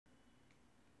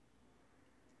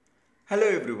Hello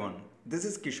everyone, this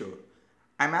is Kishore.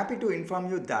 I'm happy to inform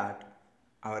you that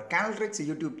our Candletricks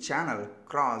YouTube channel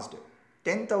crossed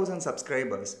 10,000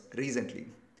 subscribers recently.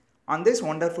 On this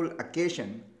wonderful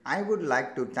occasion, I would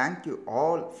like to thank you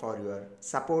all for your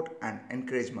support and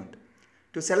encouragement.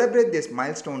 To celebrate this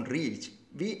milestone reach,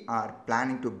 we are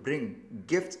planning to bring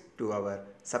gifts to our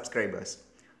subscribers.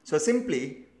 So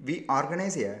simply, we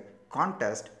organize a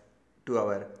contest to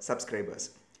our subscribers.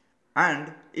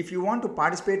 And if you want to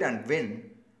participate and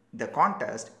win the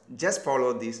contest, just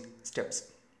follow these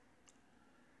steps.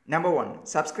 Number 1,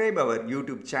 subscribe our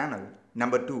YouTube channel.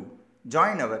 Number 2,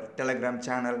 join our Telegram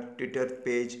channel, Twitter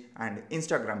page and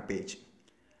Instagram page.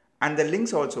 And the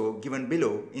links also given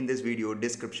below in this video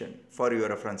description for your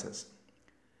references.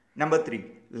 Number 3,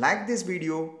 like this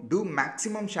video, do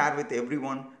maximum share with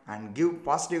everyone and give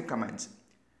positive comments.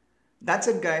 That's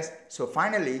it guys. So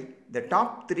finally, the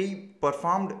top 3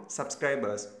 performed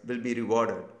subscribers will be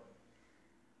rewarded.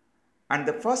 And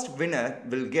the first winner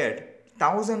will get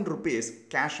 1000 rupees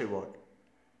cash reward.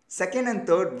 Second and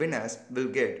third winners will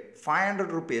get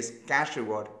 500 rupees cash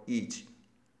reward each.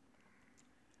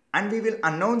 And we will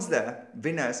announce the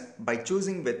winners by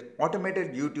choosing with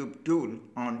automated YouTube tool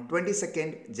on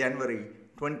 22nd January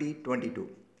 2022.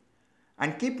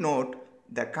 And keep note,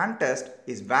 the contest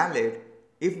is valid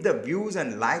if the views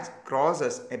and likes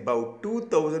crosses about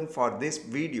 2000 for this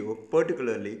video,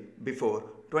 particularly before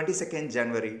 22nd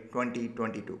January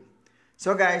 2022.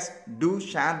 So guys, do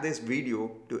share this video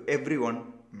to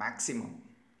everyone maximum.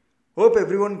 Hope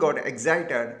everyone got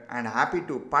excited and happy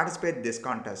to participate in this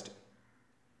contest.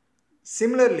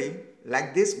 Similarly,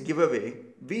 like this giveaway,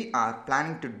 we are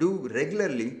planning to do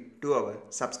regularly to our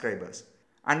subscribers.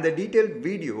 And the detailed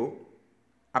video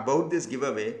about this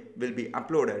giveaway will be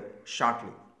uploaded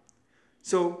shortly.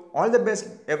 So all the best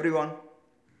everyone.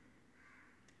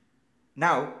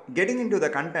 Now getting into the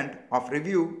content of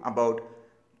review about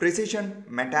Precision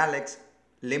Metaliks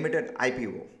Limited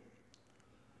IPO.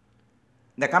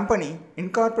 The company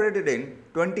incorporated in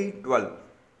 2012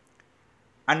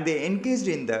 and they engaged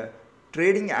in the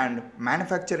trading and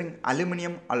manufacturing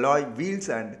aluminum alloy wheels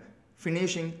and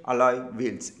finishing alloy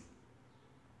wheels.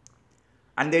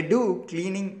 And they do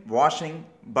cleaning, washing,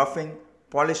 buffing,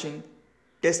 polishing,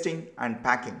 testing and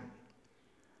packing.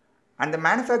 And the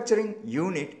manufacturing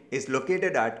unit is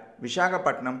located at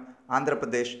Visakhapatnam, Andhra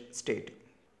Pradesh state.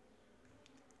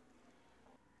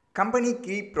 Company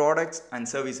key products and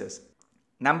services.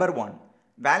 Number 1,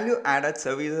 value added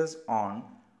services on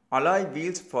alloy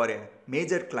wheels for a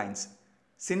major clients,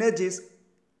 Synergies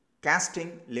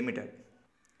Casting Limited.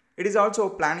 It is also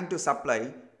planning to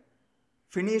supply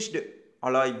finished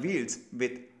alloy wheels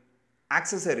with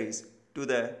accessories to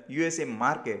the USA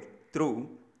market through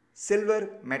Silver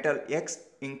Metal X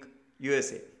Inc.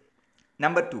 USA.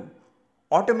 Number 2,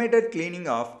 automated cleaning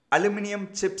of aluminum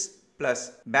chips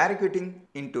plus barricating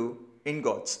into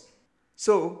ingots.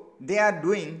 So they are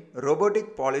doing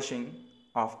robotic polishing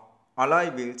of alloy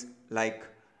wheels like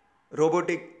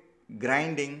robotic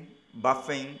grinding,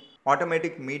 buffing,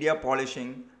 automatic media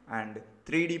polishing and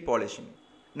 3D polishing.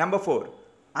 Number 4,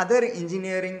 other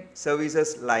engineering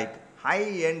services like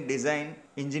high-end design,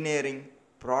 engineering,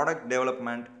 product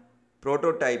development,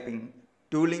 prototyping,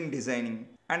 tooling designing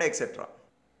and etc.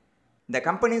 The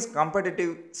company's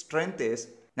competitive strength is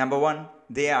number 1,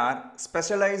 they are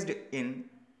specialized in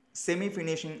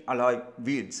semi-finishing alloy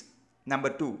wheels. Number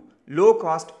 2,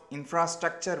 low-cost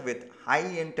infrastructure with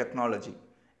high-end technology.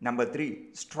 Number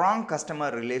 3, strong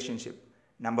customer relationship.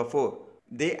 Number 4,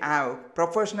 they have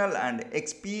professional and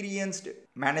experienced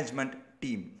management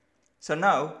team. So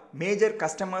now, major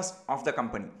customers of the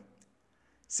company.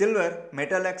 Silver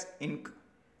Metaliks Inc.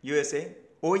 USA,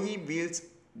 OE Wheels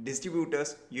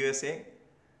Distributors USA,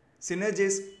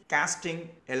 Synergies Casting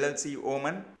LLC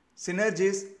Oman,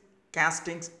 Synergies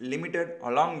Castings Limited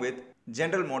along with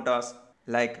General Motors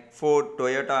like Ford,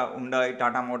 Toyota, Hyundai,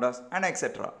 Tata Motors and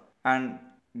etc. And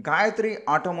Gayatri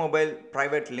Automobile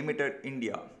Private Limited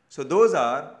India. So those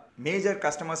are major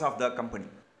customers of the company.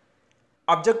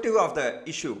 Objective of the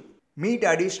issue: meet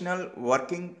additional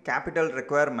working capital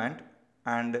requirement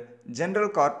and general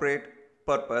corporate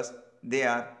purpose. They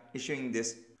are issuing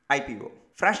this IPO.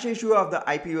 Fresh issue of the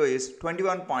IPO is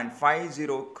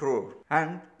 21.50 crore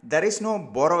and there is no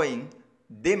borrowing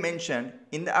they mentioned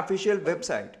in the official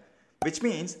website, which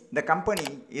means the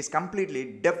company is completely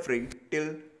debt free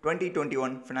till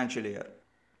 2021 financial year.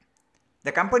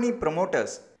 The company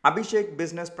promoters Abhishek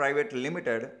Business Private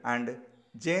Limited and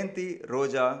Jayanti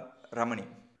Roja Ramani.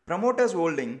 Promoters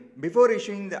holding before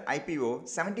issuing the IPO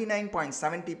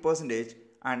 79.70%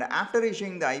 and after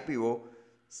issuing the IPO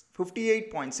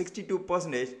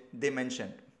 58.62% they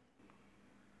mentioned.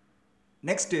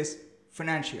 Next is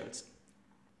financials.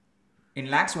 In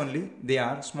lakhs only, they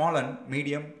are small and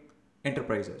medium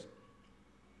enterprises.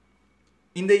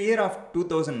 In the year of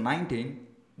 2019,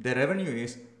 the revenue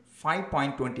is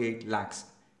 5.28 lakhs,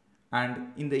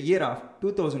 and in the year of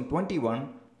 2021,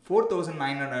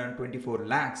 4,924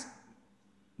 lakhs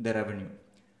the revenue,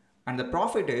 and the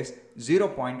profit is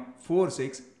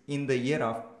 0.46 in the year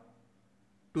of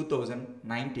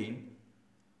 2019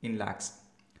 in lakhs,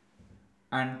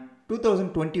 and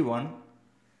 2021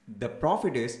 the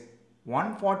profit is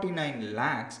 149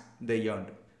 lakhs they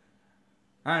earned,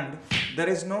 and there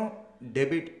is no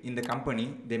debit in the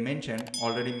company. They mentioned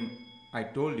already, I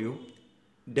told you,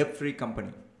 debt free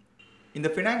company. In the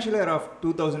financial year of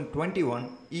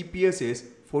 2021, EPS is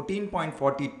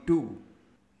 14.42,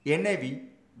 NAV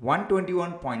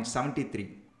 121.73,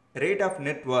 rate of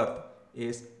net worth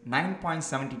is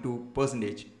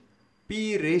 9.72%,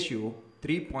 PE ratio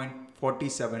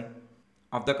 3.47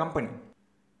 of the company.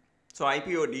 So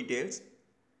IPO details.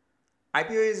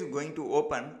 IPO is going to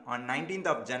open on 19th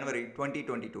of January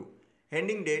 2022.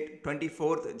 Ending date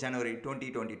 24th January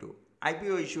 2022.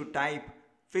 IPO issue type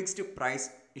fixed price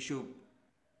issue.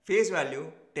 Face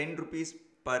value 10 rupees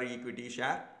per equity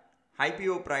share.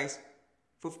 IPO price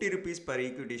 50 rupees per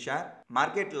equity share.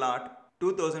 Market lot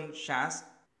 2000 shares.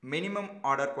 Minimum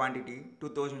order quantity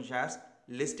 2000 shares.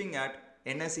 Listing at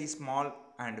NSE small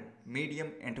and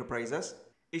medium enterprises.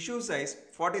 Issue size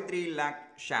 43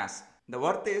 lakh shares. The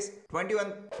worth is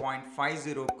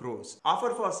 21.50 crores.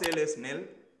 Offer for sale is nil.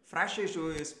 Fresh issue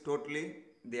is totally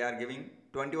they are giving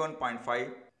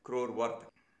 21.5 crore worth.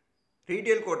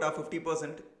 Retail quota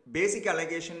 50%. Basic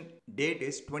allocation date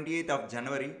is 28th of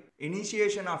January.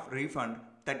 Initiation of refund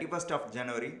 31st of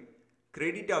January.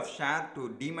 Credit of share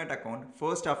to demat account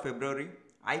 1st of February.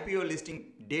 IPO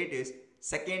listing date is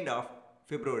 2nd of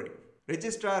February.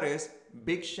 Registrar is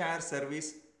Big Share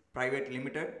Service Private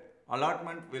Limited.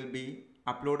 Allotment will be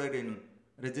uploaded in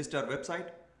register website.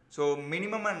 So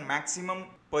minimum and maximum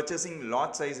purchasing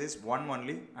lot size is 1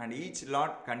 only, and each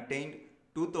lot contained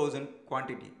 2000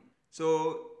 quantity.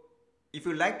 So if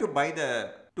you like to buy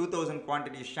the 2000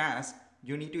 quantity shares,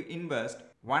 you need to invest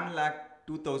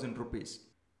 1,02,000 rupees.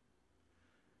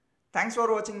 Thanks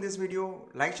for watching this video.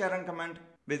 Like, share and comment.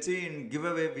 We'll see you in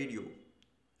giveaway video.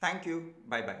 Thank you.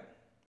 Bye bye.